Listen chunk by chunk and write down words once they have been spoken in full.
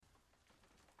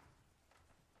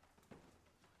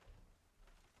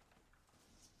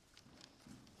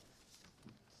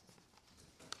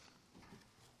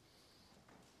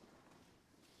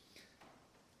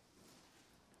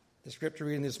The scripture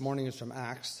reading this morning is from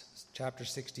Acts chapter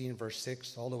 16, verse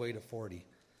 6, all the way to 40. And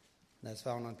that's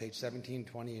found on page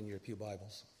 1720 in your pew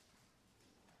Bibles.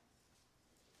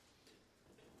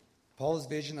 Paul's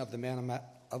vision of the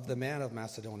man of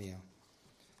Macedonia.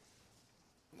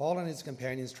 Paul and his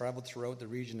companions traveled throughout the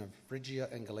region of Phrygia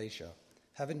and Galatia,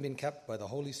 having been kept by the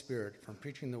Holy Spirit from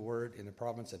preaching the word in the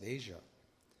province of Asia.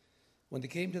 When they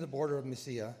came to the border of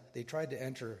Mysia, they tried to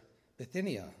enter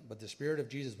Bithynia, but the Spirit of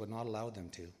Jesus would not allow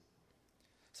them to.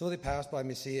 So they passed by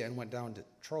Mysia and went down to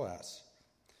Troas.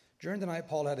 During the night,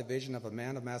 Paul had a vision of a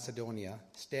man of Macedonia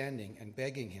standing and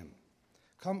begging him,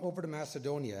 "Come over to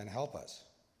Macedonia and help us."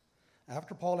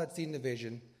 After Paul had seen the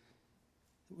vision,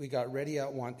 he got ready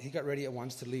at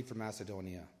once to leave for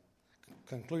Macedonia,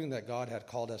 concluding that God had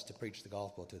called us to preach the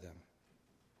gospel to them.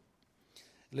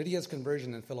 Lydia's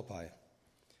conversion in Philippi.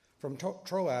 From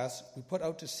Troas, we put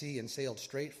out to sea and sailed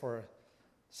straight for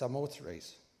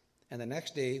Samothrace, and the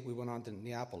next day we went on to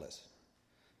Neapolis.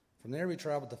 From there we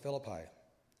traveled to Philippi,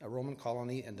 a Roman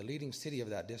colony and the leading city of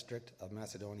that district of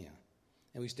Macedonia,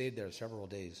 and we stayed there several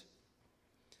days.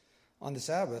 On the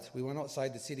Sabbath, we went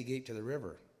outside the city gate to the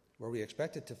river, where we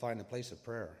expected to find a place of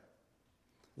prayer.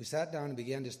 We sat down and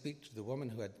began to speak to the women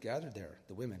who had gathered there.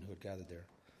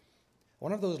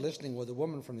 One of those listening was a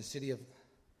woman from the city of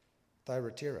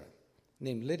Thyatira,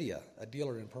 named Lydia, a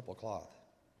dealer in purple cloth.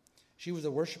 She was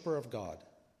a worshiper of God.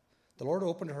 The Lord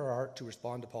opened her heart to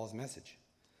respond to Paul's message.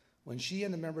 When she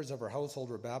and the members of her household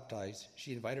were baptized,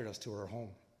 she invited us to her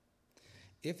home.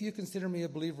 "If you consider me a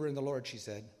believer in the Lord," she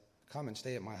said, "come and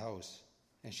stay at my house."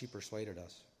 And she persuaded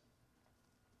us.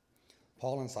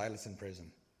 Paul and Silas in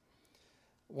prison.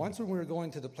 Once when we were going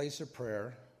to the place of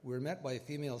prayer, we were met by a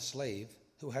female slave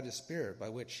who had a spirit by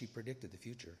which she predicted the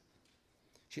future.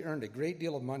 She earned a great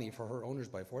deal of money for her owners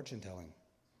by fortune-telling.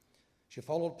 She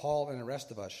followed Paul and the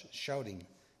rest of us, shouting,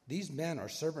 "These men are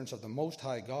servants of the Most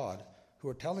High God who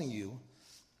are telling you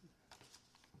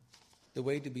the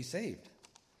way to be saved."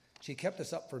 She kept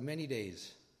us up for many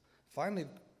days. Finally,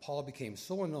 Paul became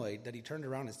so annoyed that he turned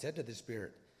around and said to the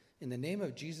spirit, "In the name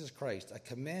of Jesus Christ, I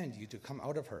command you to come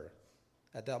out of her."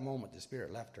 At that moment, the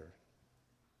spirit left her.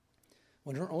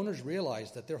 When her owners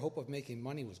realized that their hope of making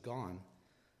money was gone,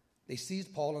 they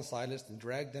seized Paul and Silas and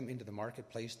dragged them into the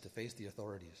marketplace to face the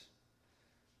authorities.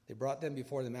 They brought them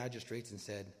before the magistrates and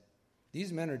said,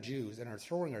 "These men are Jews and are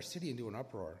throwing our city into an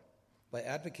uproar by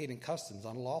advocating customs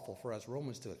unlawful for us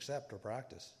Romans to accept or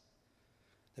practice."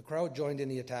 The crowd joined in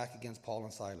the attack against Paul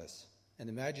and Silas, and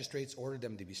the magistrates ordered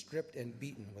them to be stripped and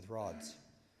beaten with rods.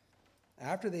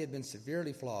 After they had been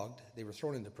severely flogged, they were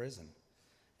thrown into prison,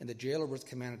 and the jailer was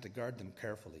commanded to guard them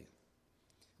carefully.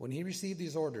 When he received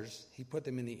these orders, he put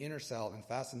them in the inner cell and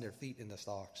fastened their feet in the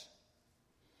stocks.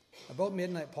 About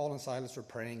midnight, Paul and Silas were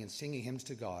praying and singing hymns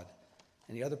to God,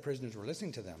 and the other prisoners were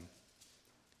listening to them.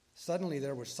 Suddenly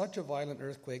there was such a violent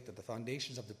earthquake that the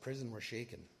foundations of the prison were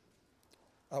shaken.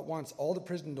 At once all the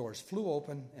prison doors flew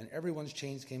open and everyone's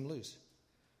chains came loose.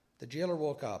 The jailer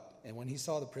woke up, and when he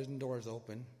saw the prison doors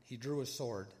open, he drew his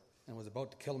sword and was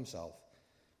about to kill himself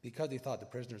because he thought the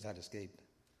prisoners had escaped.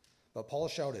 But Paul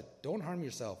shouted, "Don't harm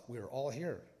yourself, we are all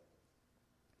here."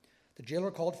 The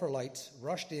jailer called for lights,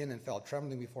 rushed in, and fell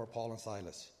trembling before Paul and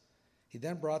Silas. He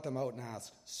then brought them out and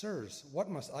asked, "Sirs, what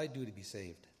must I do to be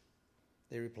saved?"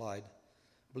 They replied,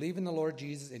 "Believe in the Lord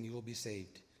Jesus and you will be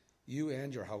saved, you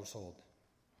and your household."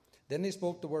 Then they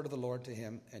spoke the word of the Lord to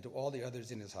him and to all the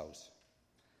others in his house.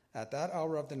 At that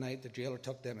hour of the night, the jailer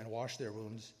took them and washed their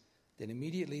wounds. Then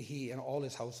immediately he and all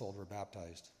his household were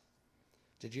baptized.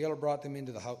 The jailer brought them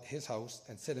into his house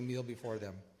and set a meal before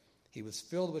them. He was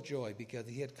filled with joy because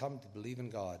he had come to believe in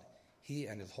God, he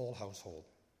and his whole household.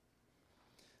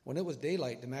 When it was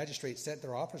daylight, the magistrates sent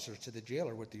their officers to the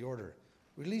jailer with the order,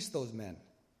 "Release those men."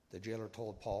 The jailer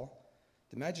told Paul,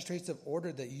 "The magistrates have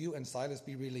ordered that you and Silas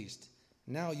be released.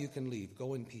 Now you can leave.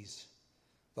 Go in peace."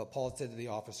 But Paul said to the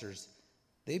officers,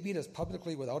 "They beat us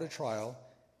publicly without a trial,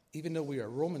 even though we are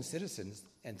Roman citizens,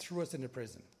 and threw us into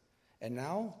prison. And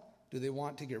now, do they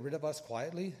want to get rid of us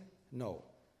quietly? No.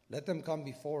 Let them come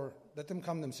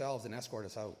themselves and escort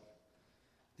us out."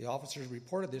 The officers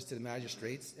reported this to the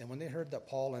magistrates, and when they heard that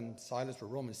Paul and Silas were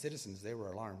Roman citizens, they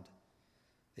were alarmed.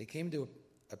 They came to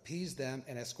appease them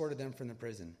and escorted them from the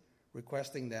prison,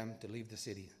 requesting them to leave the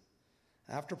city.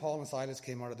 After Paul and Silas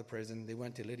came out of the prison, they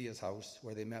went to Lydia's house,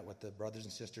 where they met with the brothers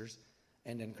and sisters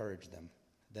and encouraged them.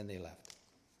 Then they left.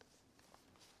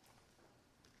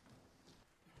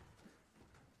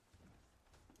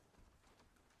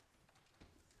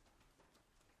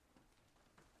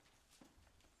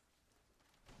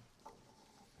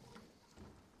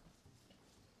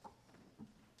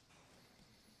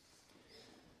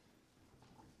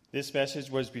 This message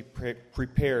was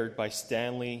prepared by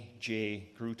Stanley J.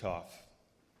 Grutoff.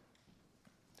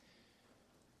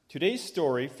 Today's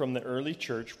story from the early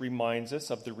church reminds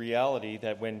us of the reality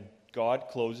that when God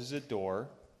closes a door,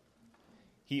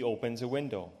 he opens a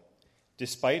window,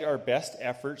 despite our best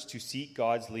efforts to seek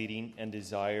God's leading and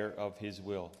desire of his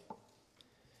will.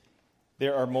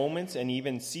 There are moments and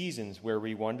even seasons where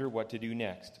we wonder what to do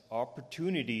next.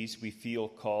 Opportunities we feel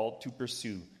called to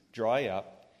pursue dry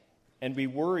up, and we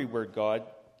worry where God's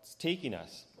taking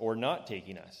us or not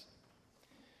taking us.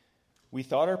 We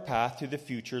thought our path to the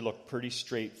future looked pretty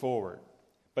straightforward,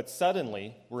 but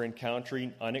suddenly we're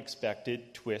encountering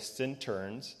unexpected twists and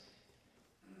turns,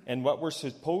 and what we're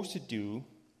supposed to do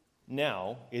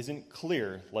now isn't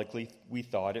clear like we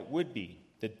thought it would be.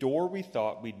 The door we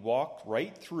thought we'd walked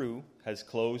right through has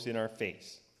closed in our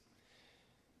face.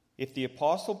 If the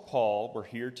Apostle Paul were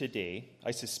here today,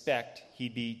 I suspect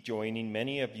he'd be joining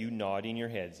many of you nodding your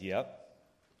heads. Yep,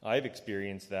 I've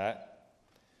experienced that.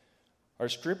 Our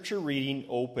scripture reading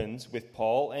opens with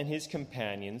Paul and his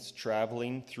companions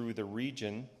traveling throughout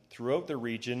the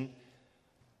region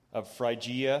of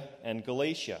Phrygia and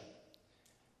Galatia.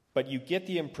 But you get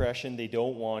the impression they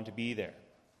don't want to be there.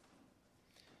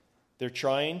 They're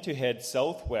trying to head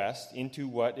southwest into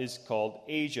what is called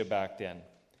Asia back then,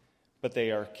 but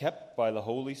they are kept by the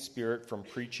Holy Spirit from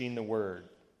preaching the word.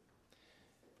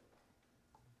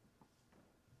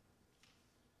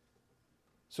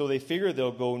 So they figure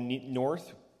they'll go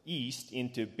northeast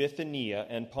into Bithynia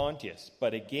and Pontus,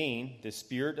 but again, the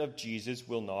Spirit of Jesus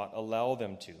will not allow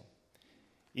them to.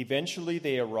 Eventually,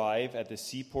 they arrive at the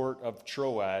seaport of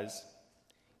Troas.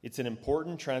 It's an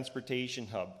important transportation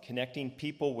hub, connecting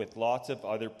people with lots of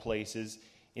other places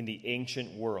in the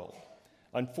ancient world.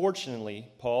 Unfortunately,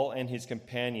 Paul and his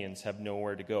companions have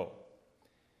nowhere to go.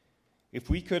 If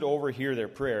we could overhear their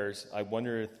prayers, I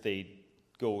wonder if they'd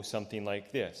go something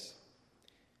like this.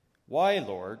 Why,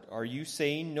 Lord, are you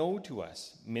saying no to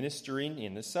us, ministering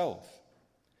in the south?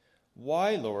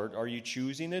 Why, Lord, are you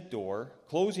closing the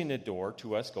door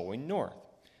to us going north?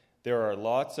 There are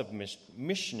lots of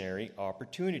missionary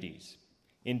opportunities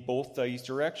in both these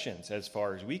directions, as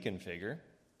far as we can figure.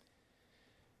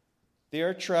 They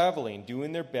are traveling,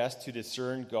 doing their best to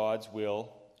discern God's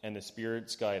will and the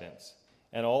Spirit's guidance,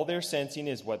 and all they're sensing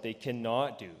is what they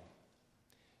cannot do.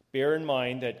 Bear in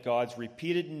mind that God's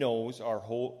repeated no's are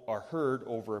heard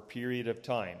over a period of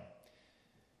time.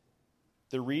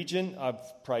 The region of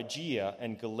Phrygia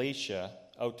and Galatia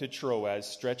out to Troas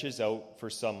stretches out for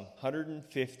some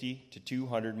 150 to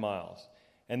 200 miles,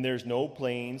 and there's no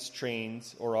planes,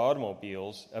 trains, or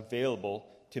automobiles available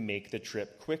to make the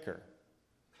trip quicker.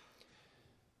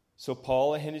 So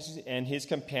Paul and his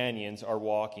companions are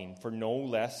walking for no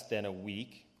less than a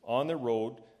week on the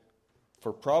road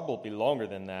for probably longer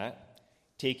than that,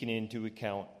 taking into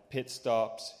account pit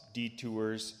stops,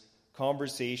 detours,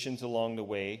 conversations along the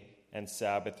way, and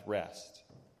Sabbath rest.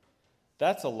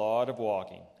 That's a lot of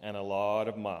walking and a lot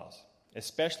of miles,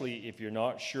 especially if you're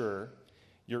not sure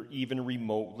you're even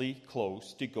remotely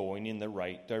close to going in the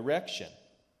right direction.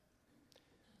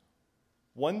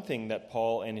 One thing that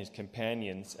Paul and his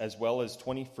companions, as well as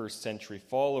 21st century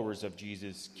followers of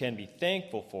Jesus, can be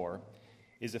thankful for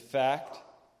is the fact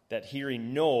that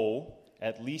hearing no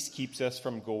at least keeps us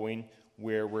from going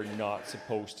where we're not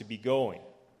supposed to be going.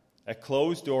 A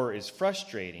closed door is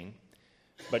frustrating,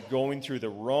 but going through the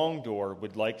wrong door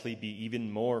would likely be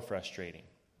even more frustrating.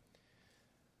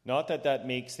 Not that that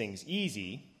makes things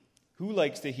easy. Who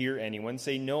likes to hear anyone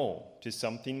say no to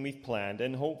something we've planned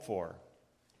and hoped for?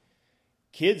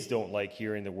 Kids don't like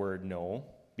hearing the word no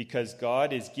because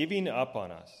God is giving up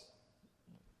on us.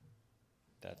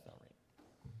 That's not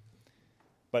right.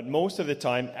 But most of the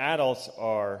time, adults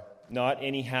are not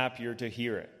any happier to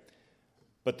hear it.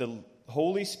 But the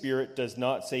Holy Spirit does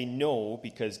not say no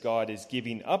because God is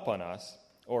giving up on us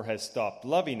or has stopped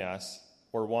loving us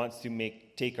or wants to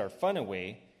take our fun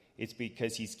away. It's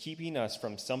because he's keeping us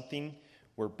from something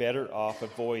we're better off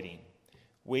avoiding,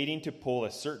 waiting to pull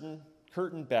a certain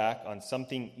curtain back on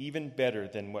something even better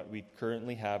than what we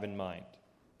currently have in mind.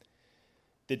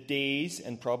 The days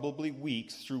and probably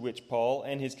weeks through which Paul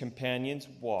and his companions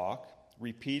walk,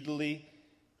 repeatedly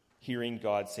hearing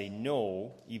God say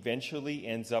no, eventually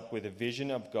ends up with a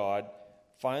vision of God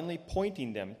finally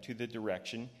pointing them to the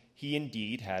direction he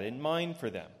indeed had in mind for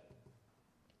them.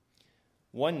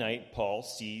 One night, Paul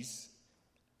sees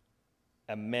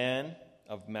a man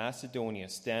of Macedonia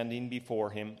standing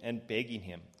before him and begging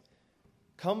him,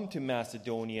 "Come to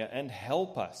Macedonia and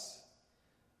help us."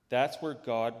 That's where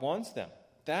God wants them.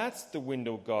 That's the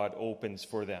window God opens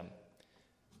for them.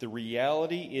 The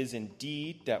reality is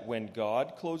indeed that when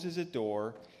God closes a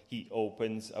door, he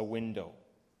opens a window.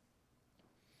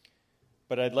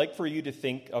 But I'd like for you to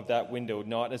think of that window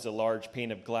not as a large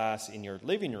pane of glass in your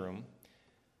living room.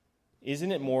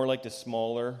 Isn't it more like the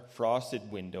smaller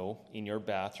frosted window in your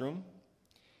bathroom?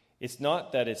 It's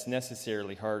not that it's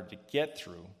necessarily hard to get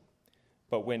through,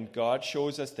 but when God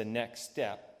shows us the next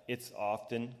step, it's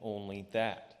often only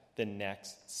that, the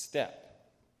next step.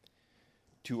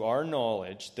 To our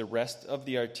knowledge, the rest of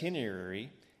the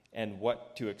itinerary and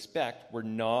what to expect were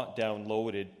not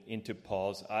downloaded into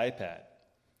Paul's iPad.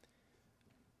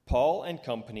 Paul and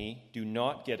company do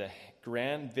not get a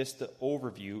grand vista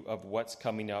overview of what's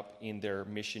coming up in their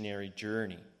missionary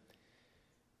journey.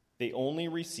 They only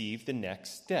receive the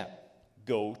next step: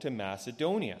 go to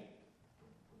Macedonia.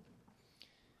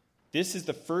 This is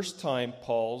the first time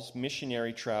Paul's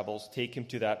missionary travels take him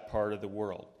to that part of the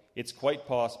world. It's quite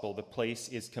possible the place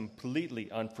is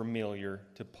completely unfamiliar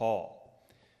to Paul.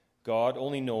 God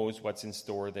only knows what's in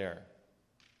store there.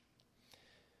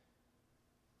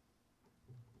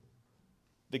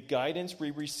 The guidance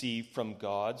we receive from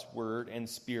God's Word and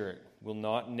Spirit will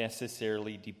not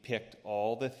necessarily depict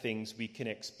all the things we can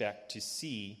expect to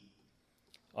see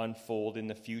unfold in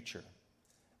the future.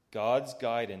 God's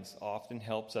guidance often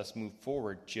helps us move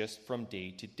forward just from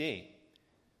day to day,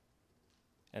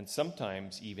 and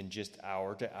sometimes even just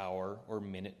hour to hour or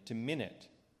minute to minute.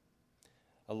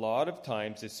 A lot of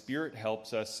times the Spirit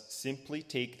helps us simply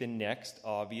take the next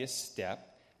obvious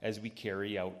step as we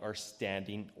carry out our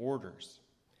standing orders.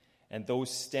 And those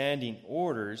standing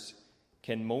orders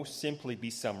can most simply be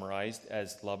summarized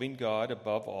as loving God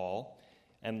above all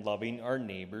and loving our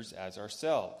neighbors as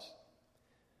ourselves.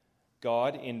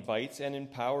 God invites and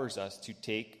empowers us to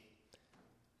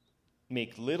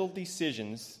make little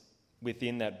decisions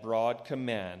within that broad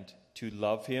command to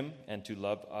love Him and to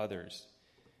love others.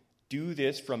 Do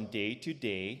this from day to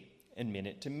day and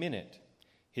minute to minute.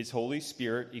 His Holy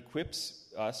Spirit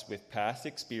equips us with past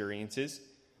experiences,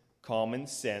 common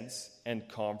sense, and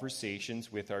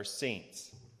conversations with our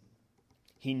saints.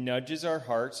 He nudges our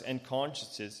hearts and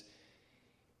consciences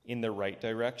in the right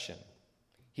direction.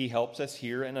 He helps us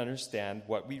hear and understand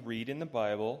what we read in the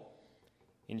Bible.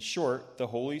 In short, the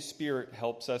Holy Spirit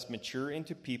helps us mature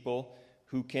into people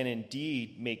who can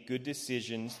indeed make good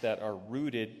decisions that are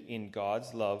rooted in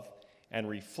God's love and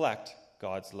reflect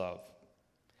God's love.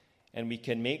 And we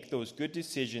can make those good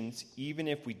decisions even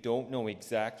if we don't know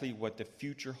exactly what the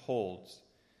future holds,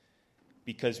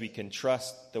 because we can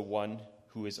trust the one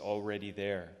who is already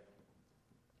there.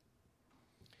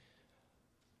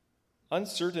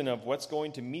 Uncertain of what's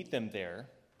going to meet them there,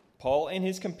 Paul and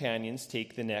his companions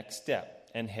take the next step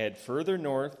and head further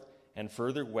north and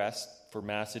further west for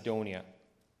Macedonia.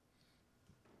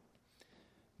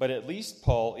 But at least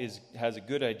Paul has a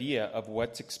good idea of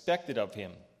what's expected of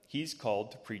him. He's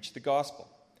called to preach the gospel.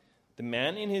 The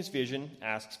man in his vision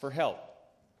asks for help.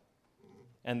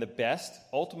 And the best,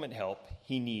 ultimate help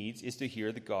he needs is to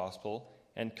hear the gospel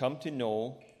and come to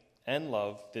know and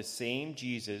love the same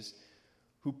Jesus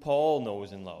who Paul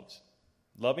knows and loves.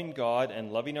 Loving God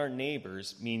and loving our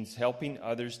neighbors means helping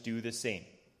others do the same.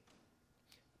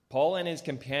 Paul and his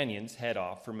companions head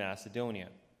off for Macedonia.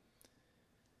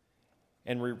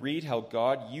 And we read how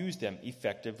God used them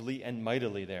effectively and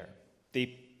mightily there.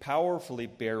 They powerfully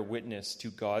bear witness to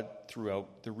God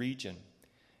throughout the region.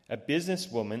 A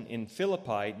businesswoman in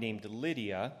Philippi named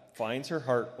Lydia finds her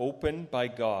heart opened by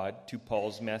God to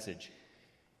Paul's message,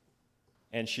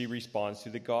 and she responds to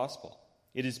the gospel.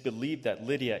 It is believed that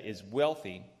Lydia is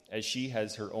wealthy, as she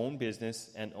has her own business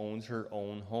and owns her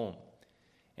own home,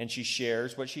 and she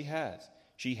shares what she has.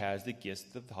 She has the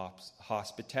gift of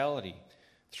hospitality,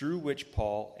 through which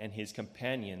Paul and his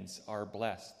companions are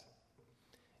blessed.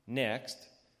 Next,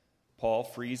 Paul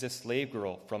frees a slave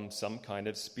girl from some kind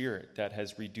of spirit that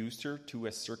has reduced her to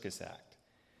a circus act.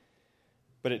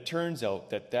 But it turns out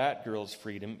that girl's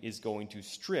freedom is going to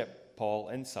strip Paul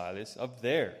and Silas of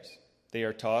theirs. They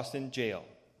are tossed in jail.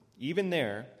 Even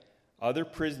there, other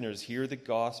prisoners hear the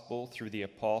gospel through the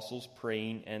apostles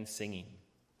praying and singing.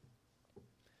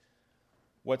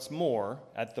 What's more,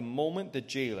 at the moment the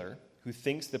jailer, who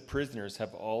thinks the prisoners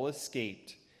have all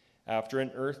escaped after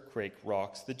an earthquake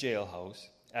rocks the jailhouse,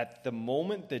 at the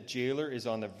moment the jailer is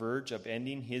on the verge of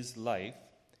ending his life,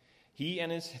 he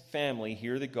and his family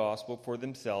hear the gospel for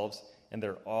themselves, and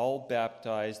they're all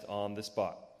baptized on the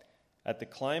spot. At the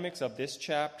climax of this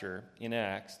chapter in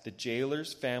Acts, the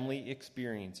jailer's family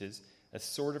experiences a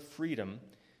sort of freedom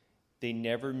they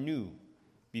never knew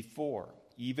before,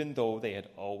 even though they had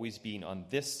always been on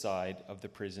this side of the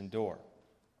prison door.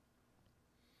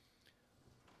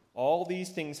 All these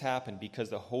things happened because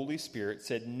the Holy Spirit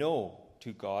said no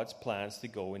to God's plans to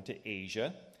go into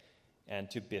Asia, and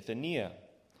to Bithynia.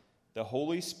 The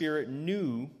Holy Spirit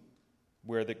knew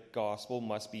where the gospel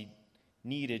must be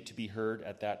needed to be heard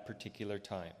at that particular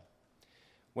time.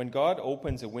 When God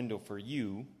opens a window for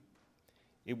you,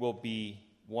 it will be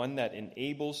one that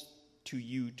enables to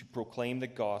you to proclaim the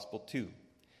gospel too.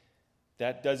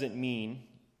 That doesn't mean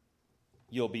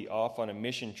you'll be off on a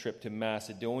mission trip to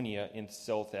Macedonia in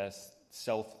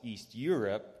Southeast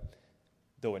Europe,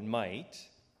 though it might.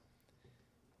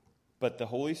 But the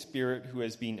Holy Spirit, who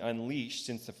has been unleashed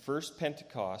since the first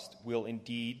Pentecost, will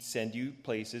indeed send you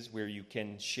places where you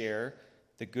can share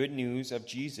the good news of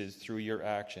Jesus through your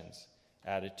actions,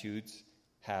 attitudes,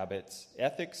 habits,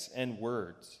 ethics, and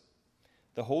words.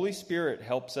 The Holy Spirit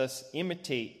helps us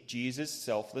imitate Jesus'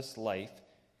 selfless life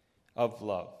of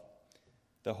love.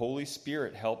 The Holy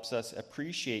Spirit helps us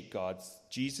appreciate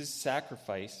Jesus'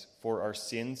 sacrifice for our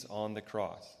sins on the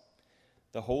cross.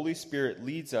 The Holy Spirit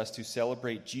leads us to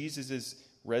celebrate Jesus'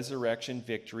 resurrection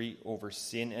victory over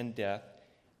sin and death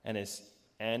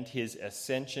and his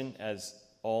ascension as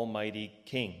Almighty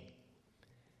King.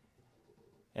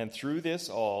 And through this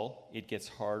all, it gets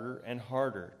harder and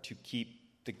harder to keep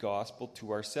the gospel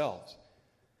to ourselves.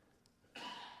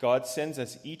 God sends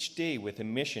us each day with a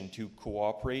mission to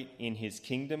cooperate in his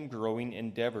kingdom-growing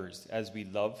endeavors as we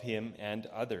love him and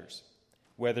others,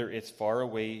 whether it's far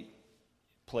away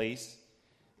place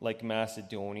like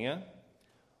Macedonia,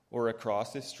 or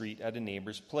across the street at a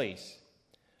neighbor's place,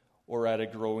 or at a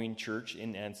growing church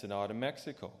in Ensenada,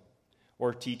 Mexico,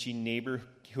 or teaching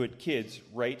neighborhood kids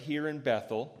right here in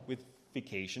Bethel with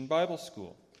Vacation Bible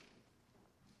School.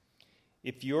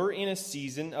 If you're in a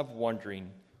season of wondering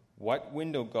what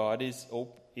window God is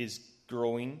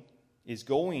going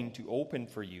to open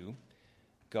for you,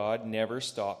 God never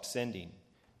stops sending.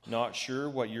 Not sure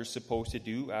what you're supposed to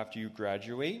do after you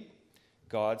graduate?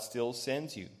 God still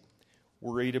sends you.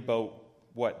 Worried about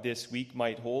what this week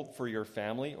might hold for your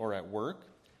family or at work?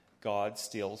 God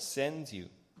still sends you.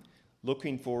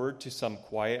 Looking forward to some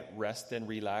quiet rest and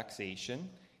relaxation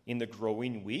in the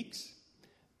growing weeks?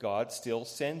 God still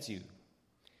sends you.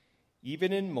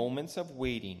 Even in moments of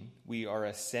waiting, we are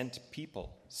a sent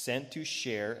people, sent to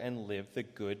share and live the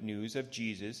good news of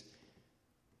Jesus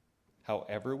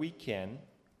however we can,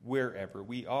 wherever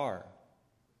we are.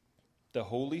 The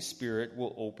Holy Spirit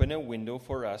will open a window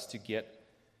for us to get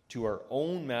to our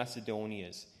own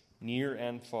Macedonias, near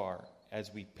and far,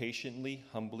 as we patiently,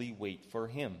 humbly wait for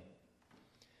him.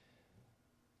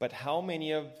 But how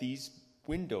many of these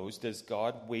windows does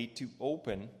God wait to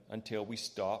open until we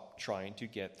stop trying to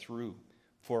get through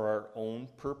for our own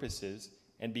purposes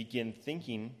and begin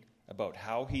thinking about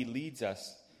how he leads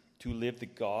us to live the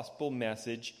gospel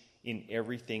message in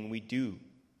everything we do?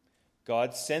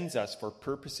 God sends us for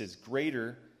purposes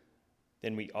greater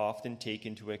than we often take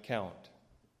into account.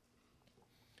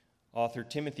 Author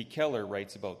Timothy Keller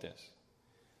writes about this.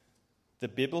 The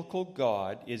biblical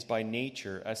God is by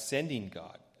nature a sending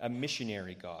God, a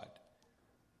missionary God.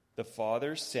 The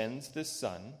Father sends the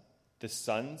Son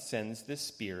sends the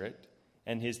Spirit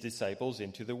and his disciples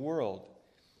into the world.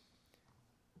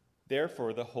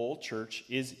 Therefore, the whole church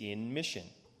is in mission.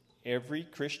 Every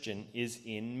Christian is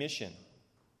in mission.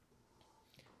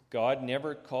 God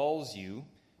never calls you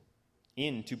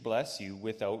in to bless you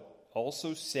without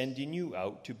also sending you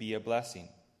out to be a blessing.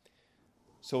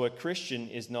 So a Christian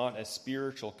is not a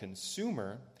spiritual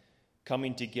consumer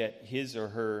coming to get his or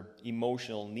her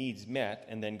emotional needs met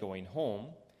and then going home.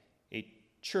 A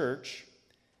church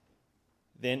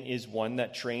then is one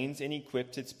that trains and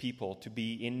equips its people to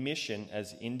be in mission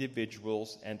as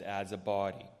individuals and as a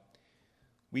body.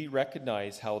 We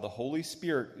recognize how the Holy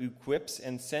Spirit equips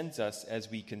and sends us as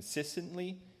we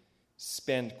consistently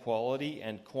spend quality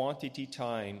and quantity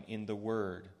time in the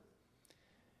Word.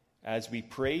 As we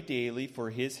pray daily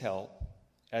for his help,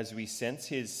 as we sense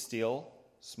his still,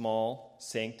 small,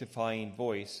 sanctifying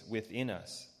voice within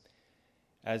us,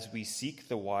 as we seek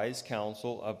the wise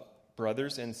counsel of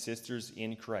brothers and sisters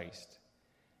in Christ,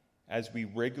 as we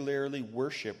regularly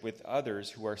worship with others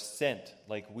who are sent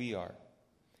like we are.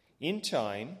 In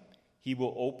time, he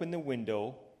will open the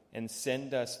window and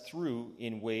send us through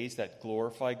in ways that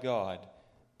glorify God,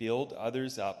 build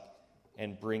others up,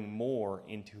 and bring more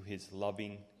into his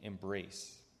loving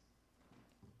embrace.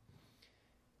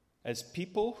 As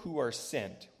people who are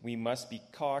sent, we must be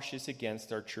cautious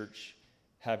against our church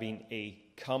having a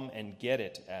come and get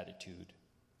it attitude.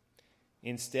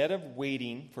 Instead of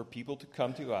waiting for people to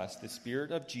come to us, the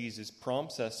Spirit of Jesus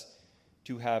prompts us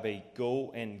to have a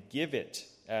go and give it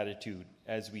attitude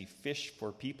as we fish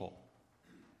for people.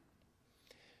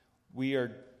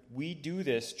 We do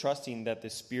this trusting that the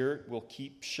Spirit will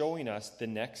keep showing us the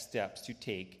next steps to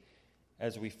take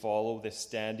as we follow the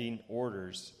standing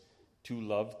orders to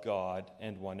love God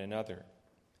and one another.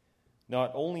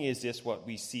 Not only is this what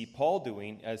we see Paul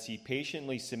doing as he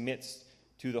patiently submits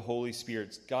to the Holy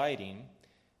Spirit's guiding,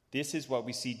 this is what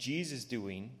we see Jesus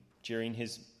doing during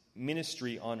his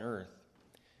ministry on earth.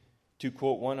 To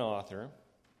quote one author,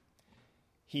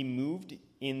 he moved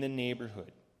in the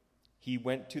neighborhood. He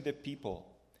went to the people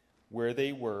where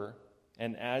they were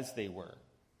and as they were.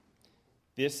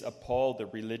 This appalled the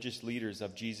religious leaders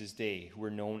of Jesus' day, who were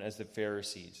known as the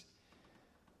Pharisees.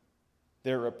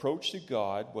 Their approach to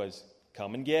God was,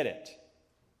 come and get it.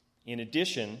 In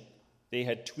addition, they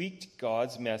had tweaked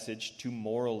God's message to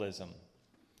moralism.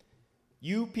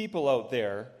 You people out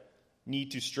there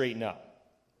need to straighten up.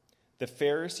 The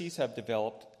Pharisees have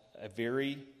developed a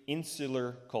very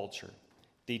insular culture.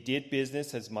 They did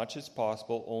business as much as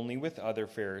possible only with other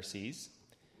Pharisees.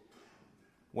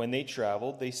 When they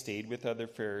traveled, they stayed with other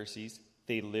Pharisees.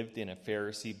 They lived in a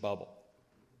Pharisee bubble.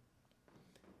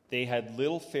 They had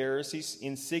little Pharisee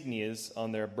insignias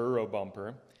on their burro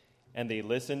bumper, and they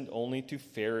listened only to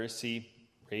Pharisee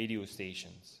radio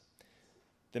stations.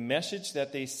 The message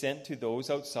that they sent to those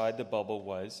outside the bubble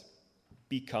was,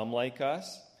 become like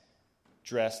us,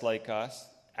 dress like us,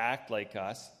 act like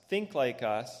us, think like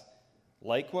us,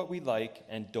 like what we like,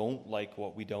 and don't like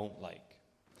what we don't like.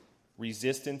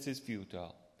 Resistance is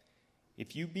futile.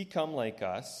 If you become like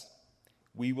us,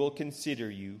 we will consider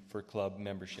you for club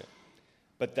membership.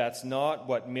 But that's not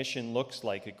what mission looks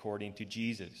like according to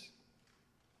Jesus.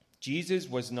 Jesus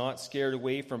was not scared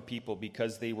away from people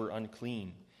because they were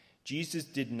unclean. Jesus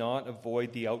did not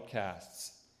avoid the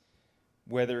outcasts.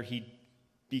 Whether he'd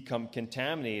become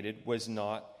contaminated was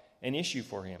not an issue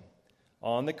for him.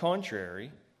 On the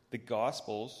contrary,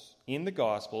 in the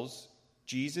Gospels,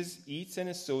 Jesus eats and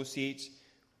associates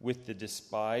with the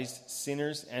despised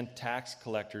sinners and tax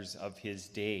collectors of his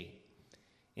day.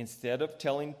 Instead of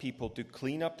telling people to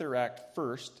clean up their act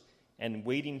first and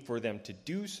waiting for them to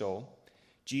do so,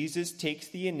 Jesus takes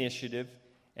the initiative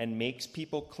and makes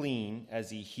people clean as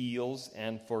he heals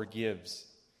and forgives.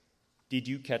 Did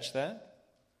you catch that?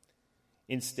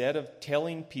 Instead of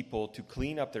telling people to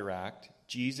clean up their act,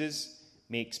 Jesus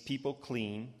makes people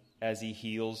clean as he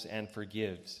heals and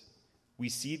forgives. We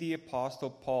see the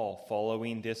Apostle Paul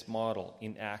following this model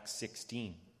in Acts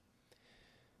 16.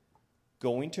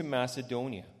 Going to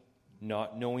Macedonia,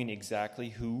 not knowing exactly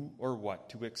who or what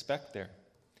to expect there.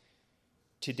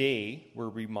 Today, we're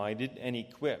reminded and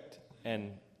equipped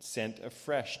and sent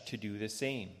afresh to do the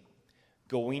same,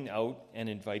 going out and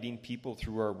inviting people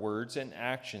through our words and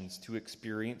actions to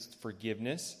experience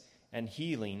forgiveness and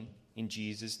healing in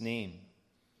Jesus' name.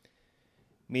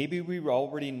 Maybe we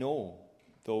already know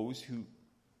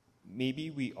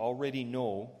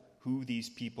who these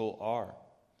people are.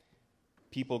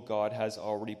 People God has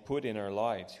already put in our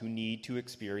lives who need to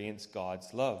experience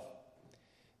God's love.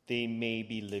 They may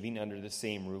be living under the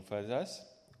same roof as us,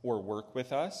 or work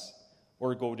with us,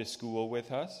 or go to school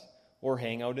with us, or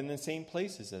hang out in the same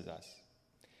places as us.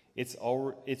 It's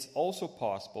also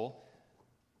possible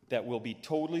that we'll be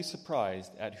totally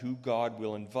surprised at who God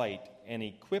will invite and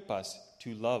equip us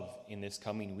to love in this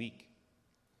coming week.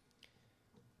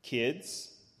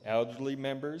 Kids, elderly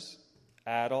members,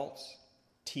 adults,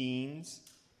 teens,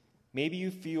 maybe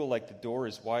you feel like the door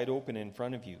is wide open in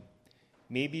front of you.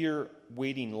 Maybe you're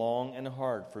waiting long and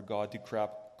hard for God to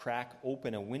crack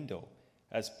open a window,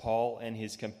 as Paul and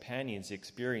his companions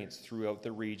experienced throughout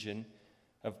the region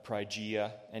of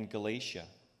Phrygia and Galatia.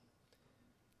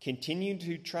 Continue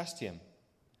to trust him,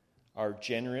 our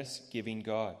generous, giving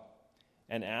God,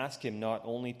 and ask him not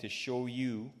only to show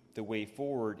you the way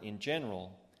forward in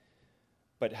general,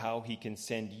 but how he can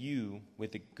send you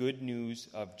with the good news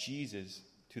of Jesus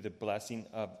to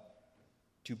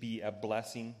be a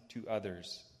blessing to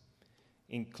others,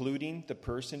 including the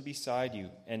person beside you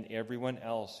and everyone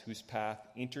else whose path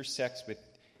intersects with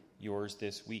yours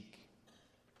this week.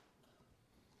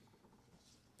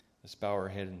 Let's bow our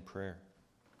head in prayer.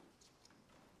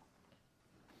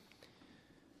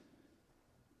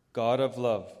 God of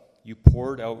love, you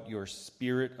poured out your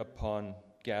Spirit upon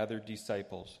gathered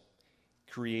disciples,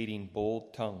 creating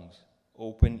bold tongues,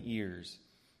 open ears,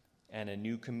 and a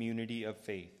new community of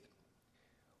faith.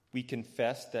 We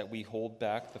confess that we hold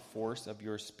back the force of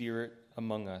your Spirit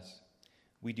among us.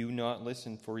 We do not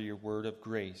listen for your word of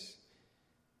grace,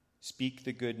 speak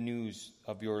the good news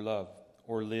of your love,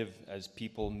 or live as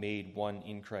people made one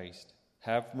in Christ.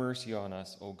 Have mercy on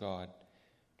us, O God.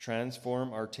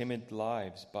 Transform our timid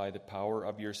lives by the power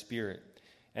of your Spirit,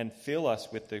 and fill us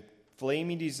with the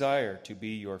flaming desire to be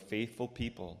your faithful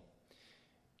people,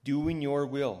 doing your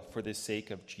will for the sake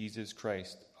of Jesus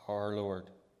Christ, our Lord.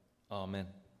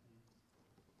 Amen.